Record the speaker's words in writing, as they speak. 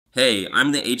Hey,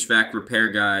 I'm the HVAC Repair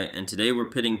Guy, and today we're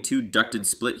pitting two ducted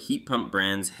split heat pump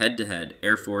brands head-to-head,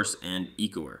 AireForce and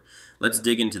Ecoer. Let's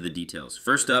dig into the details.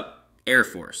 First up,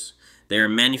 AireForce. They are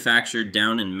manufactured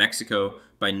down in Mexico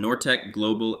by Nortec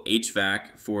Global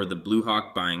HVAC for the Blue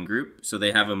Hawk buying group, so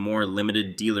they have a more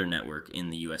limited dealer network in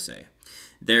the USA.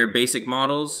 Their basic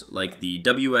models, like the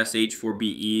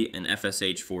WSH4BE and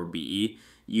FSH4BE,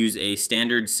 use a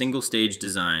standard single-stage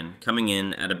design coming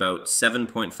in at about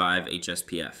 7.5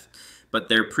 HSPF. But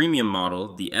their premium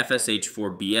model, the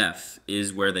FSH4BF,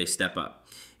 is where they step up.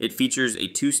 It features a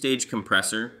two-stage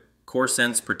compressor,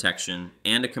 Coresense protection,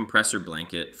 and a compressor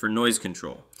blanket for noise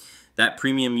control. That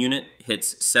premium unit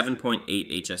hits 7.8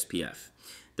 HSPF.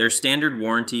 Their standard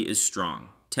warranty is strong,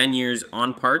 10 years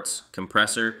on parts,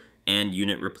 compressor, and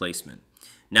unit replacement.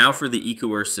 Now for the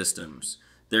Ecoer systems.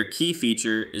 Their key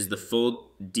feature is the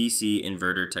full DC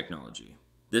inverter technology.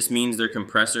 This means their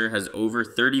compressor has over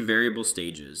 30 variable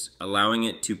stages, allowing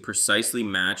it to precisely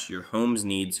match your home's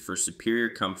needs for superior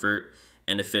comfort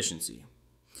and efficiency.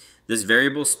 This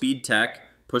variable speed tech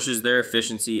pushes their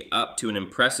efficiency up to an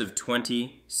impressive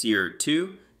 20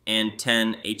 SEER2 and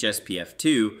 10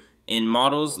 HSPF2 in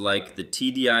models like the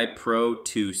TDI Pro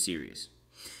 2 series.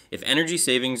 If energy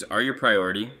savings are your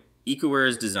priority, Ecoer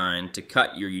is designed to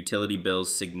cut your utility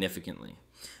bills significantly.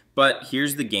 But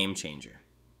here's the game changer.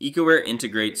 Ecoer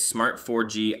integrates smart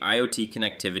 4G IoT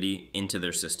connectivity into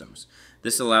their systems.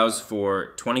 This allows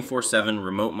for 24/7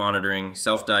 remote monitoring,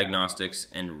 self-diagnostics,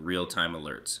 and real-time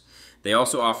alerts. They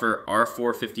also offer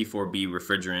R454B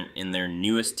refrigerant in their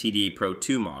newest TDA Pro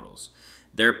 2 models.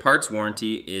 Their parts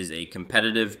warranty is a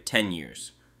competitive 10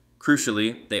 years.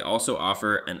 Crucially, they also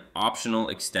offer an optional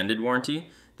extended warranty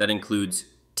that includes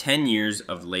 10 years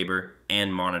of labor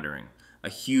and monitoring, a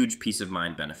huge peace of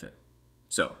mind benefit.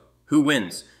 So, who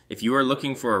wins? If you are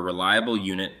looking for a reliable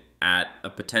unit at a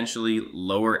potentially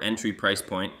lower entry price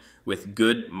point with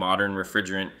good modern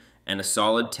refrigerant and a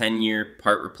solid 10-year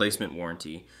part replacement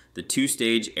warranty, the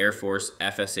two-stage AireForce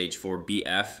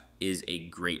FSH4BF is a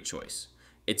great choice.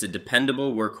 It's a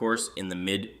dependable workhorse in the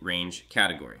mid-range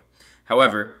category.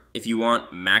 However, if you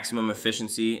want maximum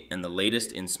efficiency and the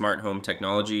latest in smart home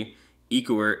technology,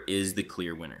 Ecoer is the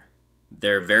clear winner.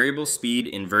 Their variable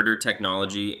speed inverter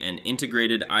technology and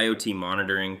integrated IoT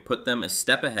monitoring put them a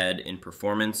step ahead in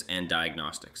performance and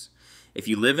diagnostics. If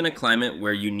you live in a climate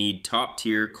where you need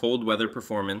top-tier cold weather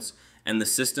performance and the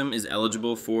system is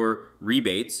eligible for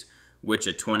rebates, which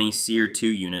a 20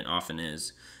 SEER2 unit often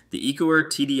is, the Ecoer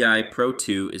TDI Pro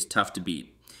 2 is tough to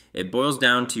beat. It boils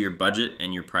down to your budget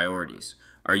and your priorities.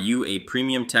 Are you a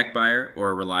premium tech buyer or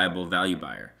a reliable value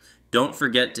buyer? Don't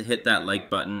forget to hit that like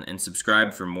button and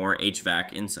subscribe for more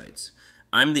HVAC insights.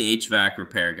 I'm the HVAC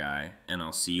Repair Guy, and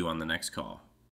I'll see you on the next call.